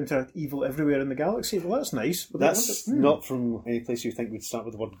 counteract evil everywhere in the galaxy." Well, that's nice. That's not from any place you think we'd start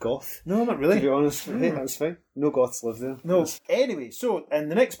with the word goth. No, not really. To be honest, that's fine. No goths live there. No. Anyway, so in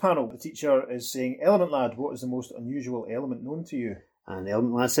the next panel, the teacher is saying, "Element Lad, what is the most unusual element known to you?" And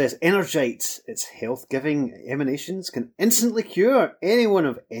Element Lad says, "Energite. Its health-giving emanations can instantly cure anyone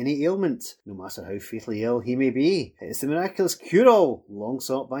of any ailment, no matter how fatally ill he may be. It's the miraculous cure-all, long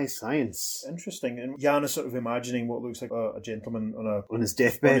sought by science." Interesting. And Jan is sort of imagining what looks like a gentleman on his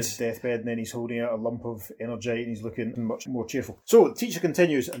deathbed. And then he's holding out a lump of Energite, and he's looking much more cheerful. So the teacher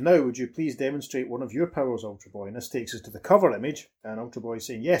continues, "And now would you please demonstrate one of your powers, Ultra Boy?" And this takes us to the cover image, and Ultra Boy is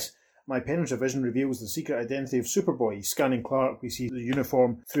saying, "Yes. My penetrative vision reveals the secret identity of Superboy." He's scanning Clark. We see the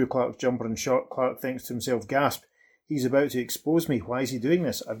uniform through Clark's jumper and shot. Clark thinks to himself, "Gasp. He's about to expose me. Why is he doing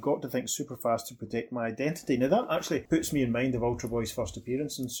this? I've got to think super fast to protect my identity." Now that actually puts me in mind of Ultra Boy's first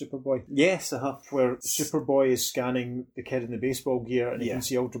appearance in Superboy. Yes, where Superboy is scanning the kid in the baseball gear, and you can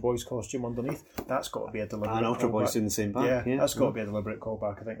see Ultra Boy's costume underneath. That's got to be a deliberate callback. And Ultra Boy's doing the same back. Yeah, that's got to be a deliberate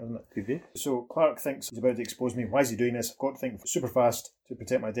callback, I think, isn't it? Could be. So Clark thinks he's about to expose me. Why is he doing this? I've got to think super fast to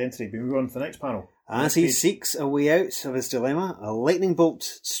protect my identity. We move on to the next panel. As he seeks a way out of his dilemma, a lightning bolt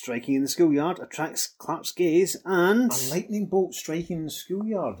striking in the schoolyard attracts Clark's gaze and... A lightning bolt striking in the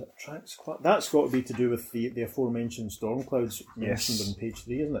schoolyard attracts Clark. That's got to be to do with the aforementioned storm clouds mentioned on page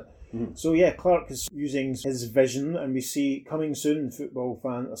 3, isn't it? Mm-hmm. So yeah, Clark is using his vision, and we see coming soon, football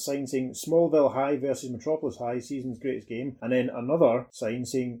fan, a sign saying Smallville High versus Metropolis High, season's greatest game, and then another sign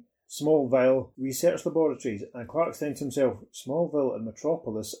saying Smallville Research Laboratories, and Clark thinks to himself, Smallville and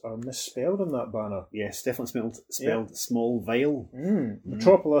Metropolis are misspelled on that banner. Yes, definitely spelled Smallville.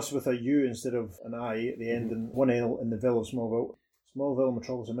 Metropolis with a U instead of an I at the end, and one L in the Ville of Smallville. Smallville and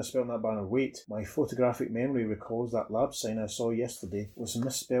Metropolis are misspelled on that banner. Wait, my photographic memory recalls that lab sign I saw yesterday was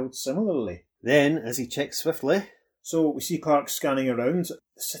misspelled similarly. Then, as he checks swiftly... So we see Clark scanning around.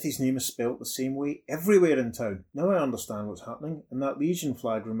 The city's name is spelt the same way everywhere in town. Now I understand what's happening, and that Legion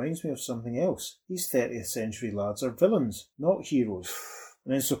flag reminds me of something else. These 30th century lads are villains, not heroes.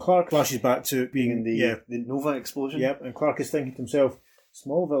 And then so Clark flashes back to being in the Nova explosion. Yep, and Clark is thinking to himself,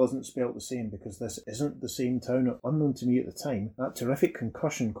 Smallville isn't spelt the same because this isn't the same town. Unknown to me at the time, that terrific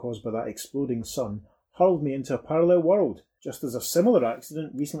concussion caused by that exploding sun hurled me into a parallel world, just as a similar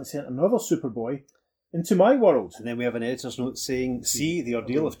accident recently sent another Superboy into my world. And then we have an editor's note saying, see the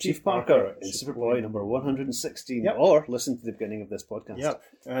ordeal of Chief Parker in Superboy number 116, or listen to the beginning of this podcast. Yep.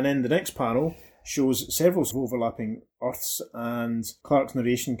 And then the next panel shows several overlapping Earths, and Clark's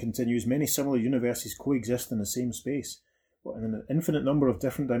narration continues. Many similar universes coexist in the same space, but in an infinite number of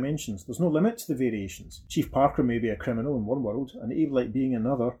different dimensions. There's no limit to the variations. Chief Parker may be a criminal in one world, an evil-like being in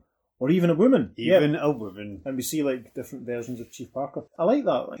another, or even a woman. A woman. And we see like different versions of Chief Parker. I like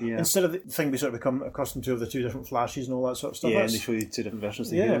that. Instead of the thing we sort of become accustomed to of the two different flashes and all that sort of stuff. Yeah, and they show you two different versions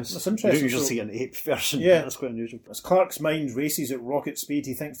of the heroes. That's interesting. You don't usually see an ape version. Yeah. That's quite unusual. As Clark's mind races at rocket speed,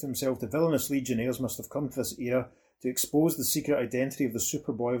 he thinks to himself, the villainous Legionnaires must have come to this era to expose the secret identity of the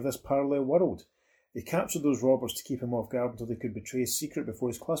Superboy of this parallel world. They captured those robbers to keep him off guard until they could betray his secret before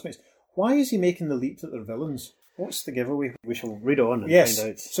his classmates. Why is he making the leap that they're villains? What's the giveaway? We shall read on and find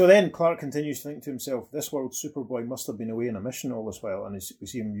out. So then Clark continues to think to himself, this world Superboy must have been away on a mission all this while, and we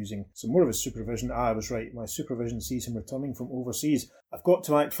see him using some more of his supervision. I was right. My supervision sees him returning from overseas. I've got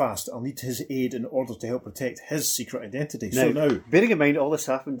to act fast. I'll need his aid in order to help protect his secret identity. Now, bearing in mind all this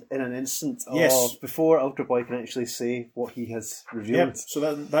happened in an instant before Ultra Boy can actually say what he has revealed. Yep.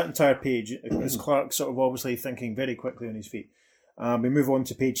 So that entire page is Clark sort of obviously thinking very quickly on his feet. We move on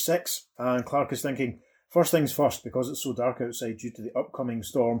to page 6, and Clark is thinking, first things first, because it's so dark outside due to the upcoming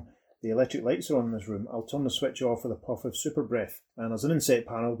storm, the electric lights are on in this room. I'll turn the switch off with a puff of super breath. And there's an inset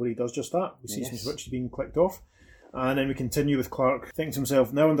panel where he does just that. We see some switches being clicked off. And then we continue with Clark thinking to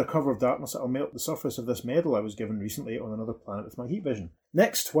himself, now under cover of darkness, I'll melt the surface of this medal I was given recently on another planet with my heat vision.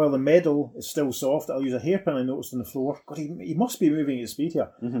 Next, while the medal is still soft, I'll use a hairpin I noticed on the floor. God, he must be moving at speed here.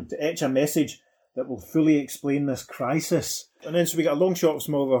 To etch a message that will fully explain this crisis. And then so we get a long shot of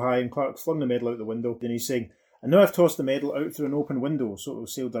Smallville High, and Clark flung the medal out the window. Then he's saying, and now I've tossed the medal out through an open window, so it will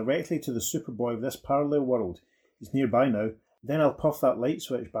sail directly to the Superboy of this parallel world. He's nearby now. Then I'll puff that light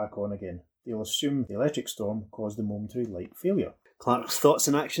switch back on again. They'll assume the electric storm caused the momentary light failure. Clark's thoughts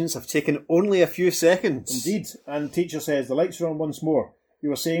and actions have taken only a few seconds. Indeed. And the teacher says, the lights are on once more. You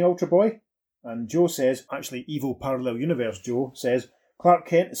were saying, Ultra Boy? And Joe says, actually, evil parallel universe Joe says, Clark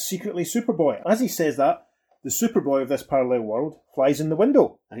Kent is secretly Superboy. As he says that, the Superboy of this parallel world flies in the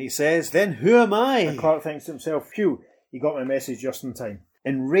window. And he says, then who am I? And Clark thinks to himself, phew, he got my message just in time.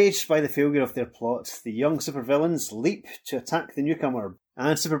 Enraged by the failure of their plot, the young supervillains leap to attack the newcomer.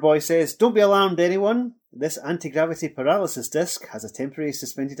 And Superboy says, don't be alarmed, anyone. This anti-gravity paralysis disc has a temporary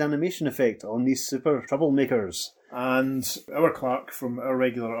suspended animation effect on these super troublemakers. And our Clark from our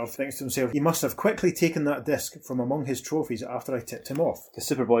regular Earth thinks to himself, he must have quickly taken that disc from among his trophies after I tipped him off. Because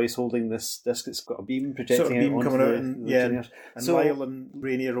Superboy is holding this disc that's got a beam projecting sort of beam coming out, and so, Lyle and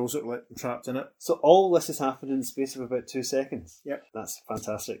Rainier are also trapped in it. So all this has happened in the space of about 2 seconds. Yep. That's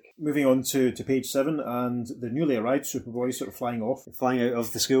fantastic. Moving on to page 7, and the newly arrived Superboy sort of flying off. Flying out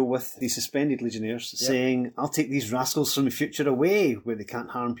of the school with the suspended Legionnaires, saying, I'll take these rascals from the future away, where they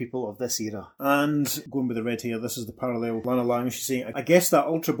can't harm people of this era. And going with the red hair, this is the parallel Lana Lang. She's saying, I guess that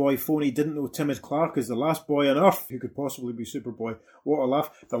Ultra Boy phony didn't know Timid Clark is the last boy on Earth who could possibly be Superboy. What a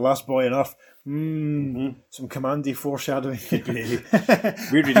laugh. The last boy on Earth. Some commandy foreshadowing. We're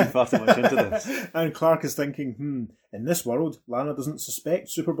reading far too much into this. And Clark is thinking, in this world, Lana doesn't suspect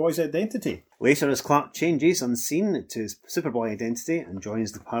Superboy's identity. Later, as Clark changes unseen to his Superboy identity and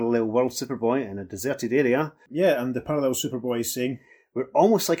joins the parallel world Superboy in a deserted area. Yeah, and the parallel Superboy is saying, we're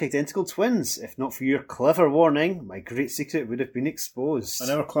almost like identical twins. If not for your clever warning, my great secret would have been exposed. And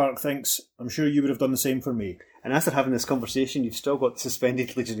our Clark thinks, I'm sure you would have done the same for me. And as they're having this conversation, you've still got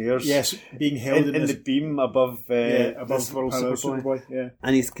suspended Legionnaires. Yes, being held in the beam above above World Superboy. Yeah.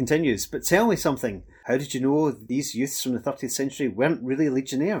 And he continues, but tell me something. How did you know these youths from the 30th century weren't really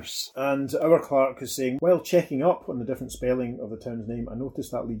Legionnaires? And our Clark is saying, while checking up on the different spelling of the town's name, I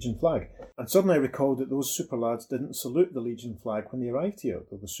noticed that Legion flag. And suddenly I recalled that those super lads didn't salute the Legion flag when they arrived here,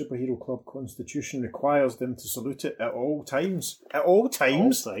 though the Superhero Club constitution requires them to salute it at all times. At all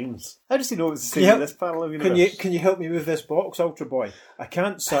times? All times. How does he know it's the same in this parallel universe? Can you help me move this box, Ultra Boy? I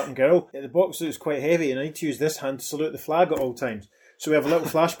can't, certain girl. The box is quite heavy and I need to use this hand to salute the flag at all times. So we have a little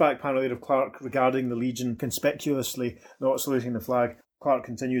flashback panel there of Clark regarding the Legion conspicuously not saluting the flag. Clark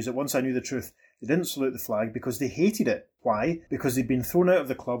continues that once I knew the truth, they didn't salute the flag because they hated it. Why? Because they'd been thrown out of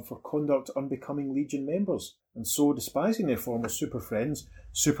the club for conduct unbecoming Legion members. And so, despising their former super friends,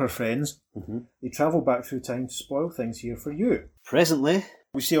 they travel back through time to spoil things here for you. Presently,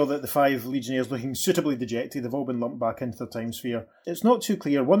 we see all the 5 Legionnaires looking suitably dejected. They've all been lumped back into their time sphere. It's not too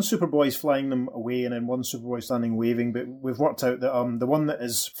clear. One Superboy is flying them away and then one Superboy standing waving, but we've worked out that the one that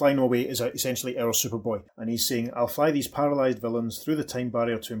is flying them away is essentially our Superboy. And he's saying, I'll fly these paralysed villains through the time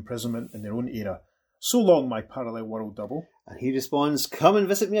barrier to imprisonment in their own era. So long, my parallel world double. And he responds, come and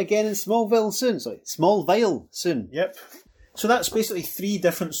visit me again in Smallville soon. Yep. So that's basically 3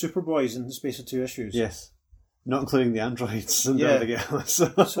 different Superboys in the space of 2 issues. Yes. Not including the androids and everything else.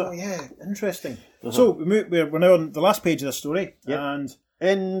 So, yeah, interesting. So, we're now on the last page of the story. Yep. And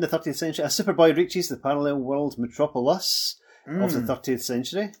in the 30th century, a Superboy reaches the parallel world metropolis of the 30th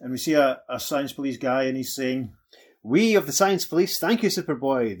century. And we see a science police guy and he's saying, we of the Science Police thank you,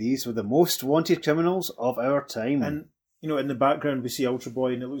 Superboy. These were the most wanted criminals of our time. And, in the background we see Ultra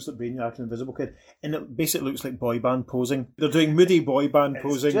Boy and it looks like Brainiac and Invisible Kid. And it basically looks like boy band posing. They're doing moody boy band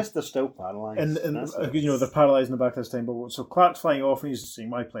posing. It's just they're still paralysed. And they're paralysed in the back of this time bubble. So Clark's flying off and he's saying,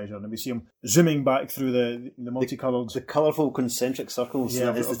 my pleasure. And we see him zooming back through the multicoloured... The colourful concentric circles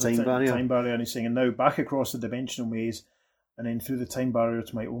that is the time barrier. Time barrier. And he's saying, and now back across the dimensional maze and then through the time barrier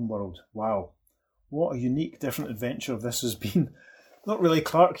to my own world. Wow. What a unique, different adventure this has been. Not really,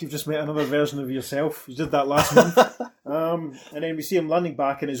 Clark, you've just met another version of yourself. You did that last month. And then we see him landing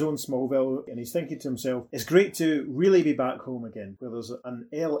back in his own Smallville, and he's thinking to himself, it's great to really be back home again, where there's an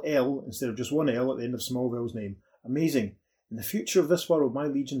LL instead of just one L at the end of Smallville's name. Amazing. In the future of this world, my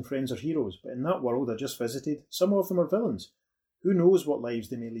Legion friends are heroes, but in that world I just visited, some of them are villains. Who knows what lives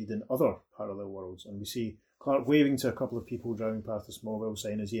they may lead in other parallel worlds? And we see Clark waving to a couple of people driving past the Smallville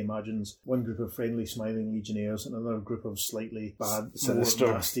sign as he imagines one group of friendly, smiling Legionnaires and another group of slightly bad, sinister,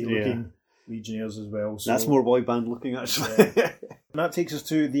 nasty-looking Legionnaires as well. So, that's more boy band looking, actually. Yeah. And that takes us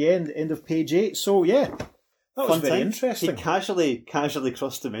to the end of page 8. So, yeah, that was very interesting. He casually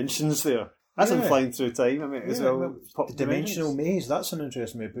crossed dimensions there. As in flying through time, as well. The dimensional maze, that's an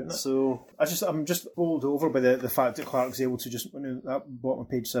interesting way of putting it. So, I'm just bowled over by the fact that Clark's able to just, that bottom of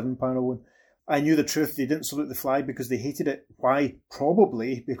page 7 panel, I knew the truth. They didn't salute the flag because they hated it. Why?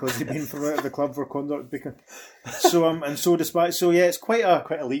 Probably because they'd been thrown out of the club for conduct. It's quite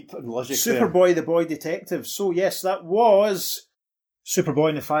a leap in logic. Superboy, the boy detective. So yes, that was Superboy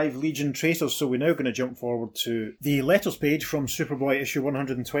and the 5 Legion traitors. So we're now going to jump forward to the letters page from Superboy issue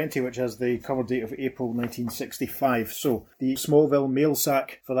 120, which has the cover date of April 1965. So the Smallville mail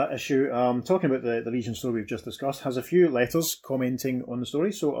sack for that issue, talking about the Legion story we've just discussed, has a few letters commenting on the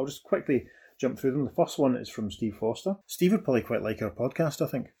story. So I'll just quickly jump through them. The first one is from Steve Foster. Steve would probably quite like our podcast, I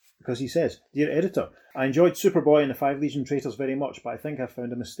think, because he says, Dear Editor, I enjoyed Superboy and the 5 Legion traitors very much, but I think I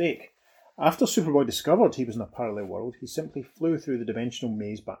found a mistake. After Superboy discovered he was in a parallel world, he simply flew through the dimensional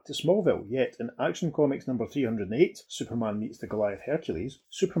maze back to Smallville. Yet, in Action Comics number 308, Superman meets the Goliath Hercules,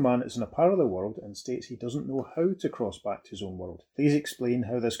 Superman is in a parallel world and states he doesn't know how to cross back to his own world. Please explain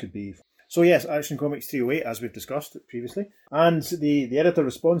how this could be. So yes, Action Comics 308, as we've discussed previously. And the editor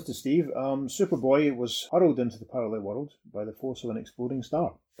responds to Steve, Superboy was hurled into the parallel world by the force of an exploding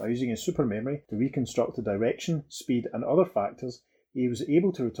star. By using his super memory to reconstruct the direction, speed and other factors, he was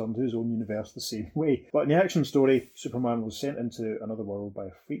able to return to his own universe the same way. But in the action story, Superman was sent into another world by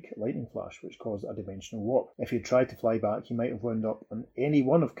a freak lightning flash, which caused a dimensional warp. If he had tried to fly back, he might have wound up in any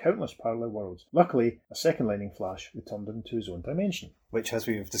one of countless parallel worlds. Luckily, a second lightning flash returned him to his own dimension. Which, as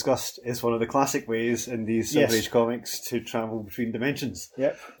we've discussed, is one of the classic ways in these Silver Age comics to travel between dimensions.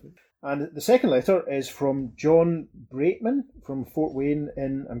 Yep. And the second letter is from John Braitman from Fort Wayne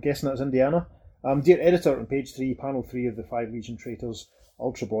in, I'm guessing that's Indiana. Dear Editor, on page 3, panel 3 of the 5 Legion traitors,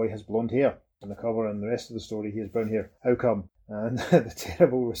 Ultra Boy has blonde hair. On the cover and the rest of the story, he has brown hair. How come? And the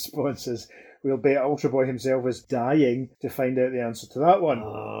terrible response is, we'll bet Ultra Boy himself is dying to find out the answer to that one.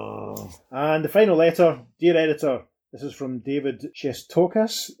 Oh. And the final letter, Dear Editor, this is from David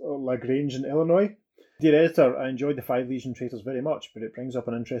Shestokas, LaGrange in Illinois. Dear editor, I enjoyed the 5 Legion traitors very much, but it brings up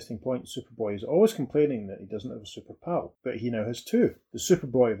an interesting point. Superboy is always complaining that he doesn't have a super pal, but he now has 2. The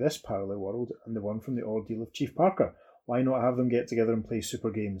Superboy of this parallel world and the one from the ordeal of Chief Parker. Why not have them get together and play super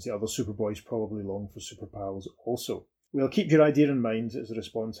games? The other Superboys probably long for super pals also. We'll keep your idea in mind as a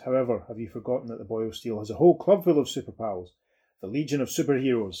response. However, have you forgotten that the Boy of Steel has a whole club full of super pals? The Legion of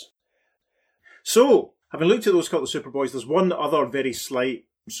Superheroes. So, having looked at those couple of Superboys, there's one other very slight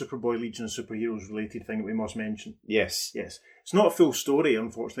Superboy Legion of Superheroes related thing that we must mention. Yes. It's not a full story,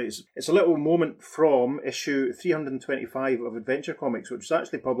 unfortunately. It's a little moment from issue 325 of Adventure Comics, which was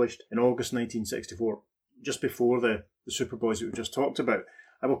actually published in August 1964, just before the Superboys that we just talked about.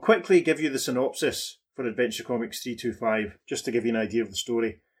 I will quickly give you the synopsis for Adventure Comics 325, just to give you an idea of the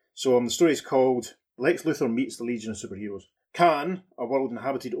story. So the story is called Lex Luthor Meets the Legion of Superheroes. Khan, a world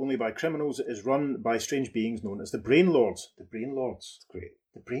inhabited only by criminals, is run by strange beings known as the Brain Lords. The Brain Lords. It's great.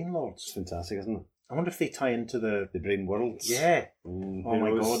 The Brain Lords. It's fantastic, isn't it? I wonder if they tie into the Brain Worlds. Yeah. Oh my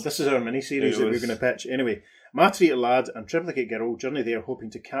god, this is our mini-series that we're going to pitch. Anyway, Matter-Eater Lad and Triplicate Girl journey there hoping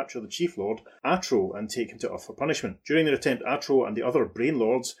to capture the Chief Lord, Atro, and take him to Earth for punishment. During their attempt, Atro and the other Brain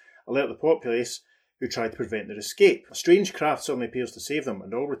Lords alert the populace who try to prevent their escape. A strange craft suddenly appears to save them,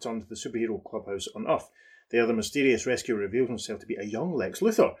 and all return to the superhero clubhouse on Earth. There, the mysterious rescuer reveals himself to be a young Lex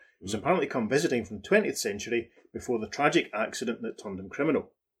Luthor, who's apparently come visiting from the 20th century before the tragic accident that turned him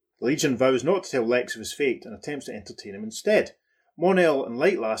criminal. The Legion vows not to tell Lex of his fate and attempts to entertain him instead. Mon-El and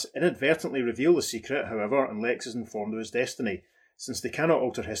Lightlass inadvertently reveal the secret, however, and Lex is informed of his destiny. Since they cannot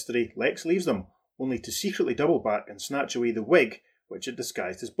alter history, Lex leaves them, only to secretly double back and snatch away the wig which had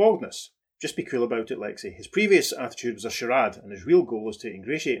disguised his baldness. Just be cool about it, Lexi. His previous attitude was a charade, and his real goal is to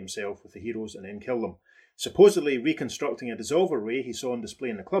ingratiate himself with the heroes and then kill them. Supposedly reconstructing a dissolver ray he saw on display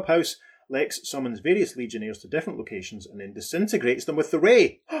in the clubhouse, Lex summons various Legionnaires to different locations and then disintegrates them with the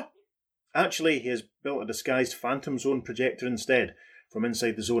ray. Actually, he has built a disguised Phantom Zone projector instead. From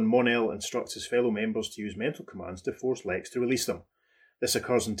inside the zone, Mon-El instructs his fellow members to use mental commands to force Lex to release them. This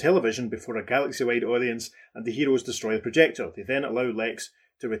occurs on television before a galaxy-wide audience, and the heroes destroy the projector. They then allow Lex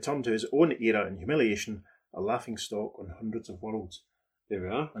to return to his own era in humiliation, a laughingstock on hundreds of worlds. There we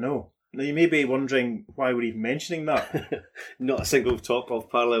are. I know. Now, you may be wondering why we're even mentioning that. Not a single talk of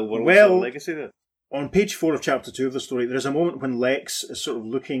parallel worlds Well, or legacy there. On page 4 of chapter 2 of the story, there is a moment when Lex is sort of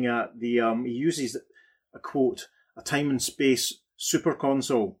looking at the, he uses a quote, a time and space super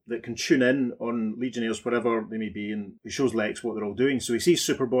console that can tune in on Legionnaires wherever they may be, and he shows Lex what they're all doing. So he sees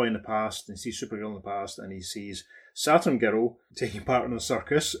Superboy in the past, and he sees Supergirl in the past, and he sees Saturn Girl taking part in a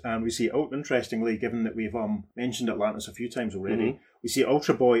circus, and we see, interestingly, given that we've mentioned Atlantis a few times already, we see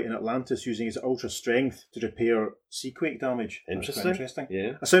Ultra Boy in Atlantis using his ultra strength to repair Seaquake damage. Interesting.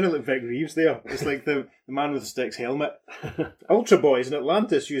 Yeah. I sounded like Vic Reeves there. It's like the man with the stick's helmet. Ultra Boy is in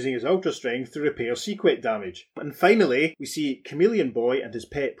Atlantis using his ultra strength to repair Seaquake damage. And finally, we see Chameleon Boy and his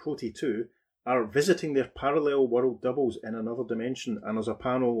pet Protey 2 are visiting their parallel world doubles in another dimension, and there's a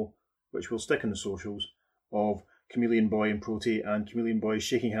panel, which will stick in the socials, of Chameleon Boy and Protey, and Chameleon Boy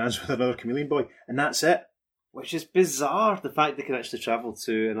shaking hands with another Chameleon Boy, and that's it. Which is bizarre, the fact they can actually travel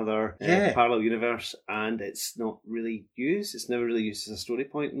to another parallel universe and it's not really used. It's never really used as a story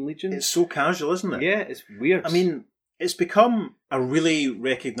point in Legion. It's so casual, isn't it? Yeah, it's weird. I mean, it's become a really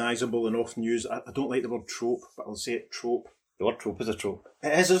recognisable and often used, I don't like the word trope, but I'll say it, trope. The word trope is a trope.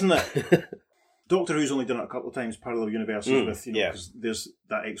 It is, isn't it? Doctor Who's only done it a couple of times, parallel universes with, because there's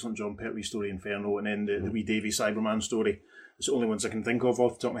that excellent John Pertwee story, Inferno, and then the wee Davy Cyberman story. It's the only ones I can think of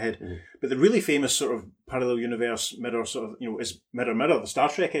off the top of my head. But the really famous sort of parallel universe mirror sort of, is Mirror Mirror, the Star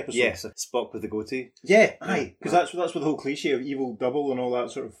Trek episode. Yes, Spock with the goatee. Yeah, aye. Because that's where the whole cliche of evil double and all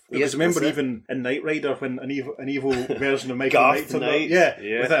that sort of... Because remember even in Knight Rider when an evil version of Michael Knight turned up, with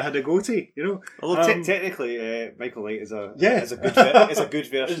it had a goatee, Although technically Michael Knight is a good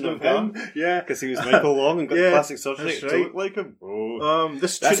version of him. Yeah. Because he was Michael Long and got plastic surgery to look like him.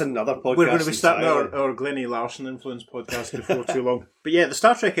 That's another podcast. We're going to be starting our Glennie Larson influence podcast before too long. But yeah, the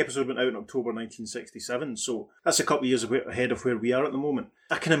Star Trek episode went out in October 1967, so that's a couple of years ahead of where we are at the moment.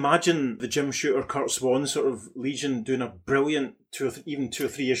 I can imagine the Jim Shooter, Kurt Swan sort of Legion doing a brilliant 2 or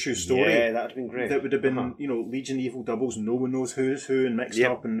 3 issue story. Yeah, that would have been great. That would have been, Legion evil doubles, no one knows who's who, and mixed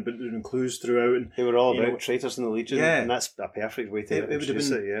up, and been clues throughout. And they were all about traitors in the Legion, and that's a perfect way to it would have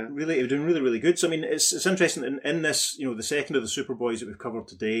been really, it would have been really, really good. So I mean, it's interesting in this, the second of the Superboys that we've covered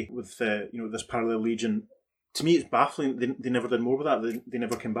today with this parallel Legion. To me, it's baffling. They never did more with that. They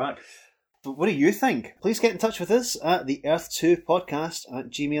never came back. But what do you think? Please get in touch with us at the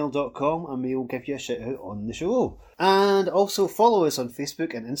earth2podcast@gmail.com and we'll give you a shout out on the show. And also follow us on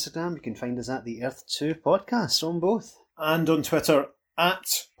Facebook and Instagram. You can find us at the Earth2 Podcast on both. And on Twitter at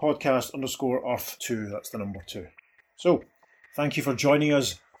podcast_Earth2. That's the number 2. So, thank you for joining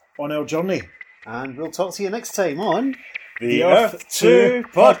us on our journey. And we'll talk to you next time on The Earth 2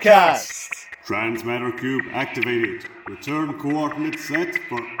 Podcast. Transmatter cube activated. Return coordinates set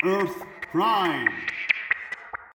for Earth Prime.